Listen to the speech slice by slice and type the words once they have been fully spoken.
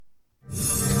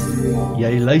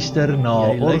Jy luister na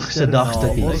Orgse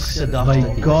dagstukkies. May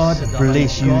God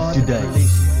bless you today.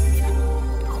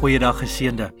 Goeiedag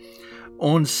geseënde.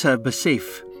 Ons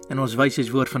besef in ons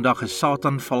wysheidswoord vandag is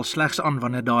Satan val slegs aan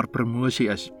wanneer daar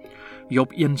promosie is.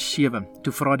 Job 1:7.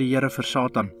 Toe vra die Here vir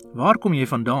Satan: "Waar kom jy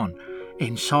vandaan?"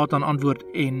 En Satan antwoord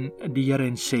en die Here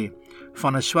en sê: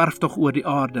 "Van 'n swerftog oor die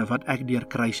aarde wat ek deur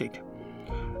kruis het."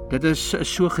 Dit is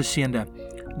so geseënde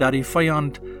dat die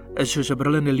vyand is soos 'n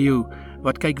brullende leeu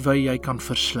wat kyk wie hy kan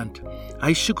verslind.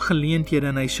 Hy soek geleenthede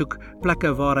en hy soek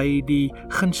plekke waar hy die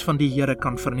guns van die Here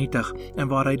kan vernietig en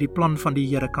waar hy die plan van die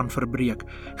Here kan verbreek.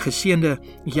 Geseënde,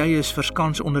 jy is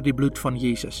verskans onder die bloed van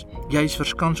Jesus. Jy is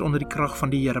verskans onder die krag van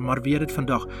die Here, maar weet dit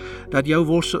vandag dat jou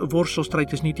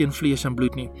worstelstryd is nie teen vlees en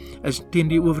bloed nie, is teen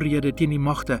die owerhede, teen die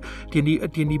magte,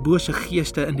 teen die bose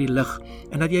geeste in die lig.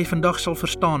 En dat jy vandag sal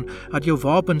verstaan dat jou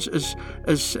wapens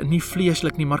is nie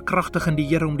vleeslik nie, maar kragtig in die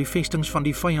Here om die vestings van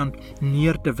die vyand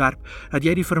neer te werp, dat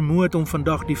jy die vermoë het om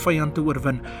vandag die vyand te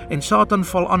oorwin. En Satan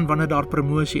val aan wanneer daar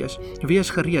promosie is. Wees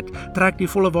gereed, trek die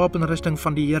volle wapenrusting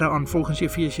van die Here aan volgens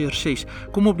Efesiërs 6.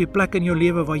 Kom op die plek in jou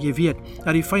lewe waar jy weet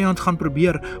dat die vyand gaan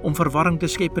probeer om verwarring te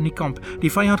skep in die kamp.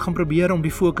 Die vyand gaan probeer om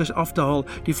die fokus af te haal.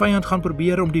 Die vyand gaan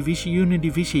probeer om die visioen en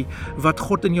die visie wat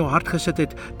God in jou hart gesit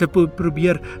het te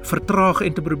probeer vertraag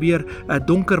en te probeer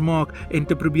donker maak en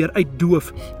te probeer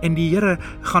uitdoof. En die Here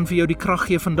gaan vir jou die krag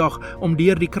gee vandag om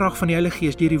deur die krag van die Heilige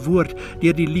Gees, deur die woord,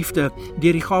 deur die liefde,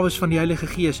 deur die gawes van die Heilige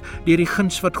Gees, deur die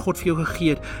guns wat God vir jou gegee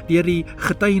het, deur die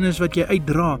getuienis wat jy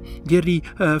uitdra, deur die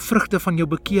vrugte van jou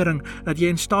bekering, dat jy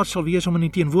in staat sal wees om in die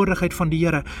teenwoordigheid van die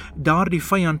Here daar die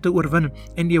vyand te oorwin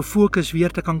en jou fokus weer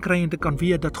te kan kry en te kan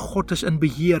weet dat God is in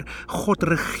beheer, God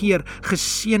regeer.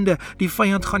 Geseënde, die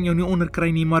vyand gaan jou nie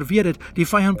onderkry nie, maar weet dit, die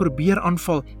vyand probeer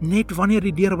aanval net wanneer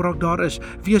die deurbraak daar is.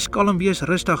 Wees kalm, wees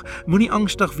rustig, moenie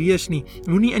angstig wees nie,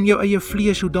 moenie in jou eie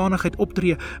vlees hoedanigheid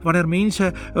optree wanneer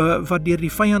mense wat deur die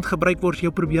vyand gebruik word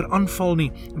jou probeer aanval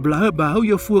nie. Behou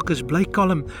jou fokus, bly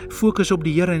kalm, fokus op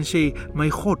die Here en sê: my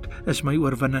God is my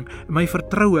oorwinning, my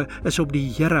vertroue is op die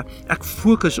Here, ek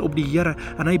fokus op die Here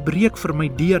en hy breek vir my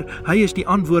deur, hy is die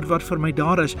antwoord wat vir my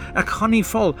daar is. Ek gaan nie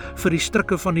val vir die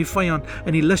strikke van die vyand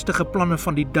en die listige planne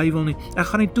van die duiwel nie. Ek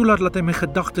gaan nie toelaat dat hy my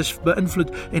gedagtes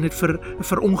beïnvloed en dit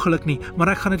verongeluk nie, maar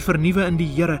ek gaan dit vernuwe in die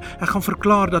Here. Ek gaan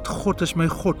verklaar dat God is my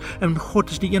God en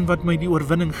God is die een wat my die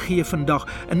oorwinning gee vandag,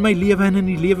 in my lewe en in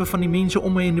die lewe van die mense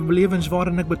om my en die lewens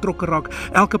waarin ek betrokke raak.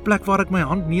 Elke plek waar ek my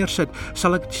hand neersit,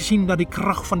 sal ek sien dat die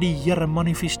krag van die Here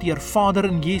manifesteer. Vader,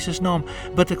 in Jesus naam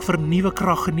bid ek vir nuwe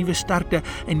krag en nuwe sterkte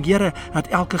en Here, dat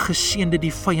elke geseënde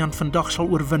die vyand vandag sal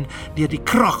oorwin deur die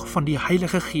krag van die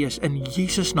Heilige Gees in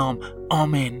Jesus naam.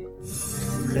 Amen.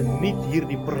 Geniet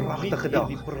hierdie pragtige dag.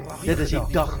 Dit is die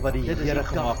dag wat die Here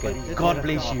gemaak het. God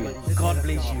bless you. God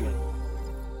bless you.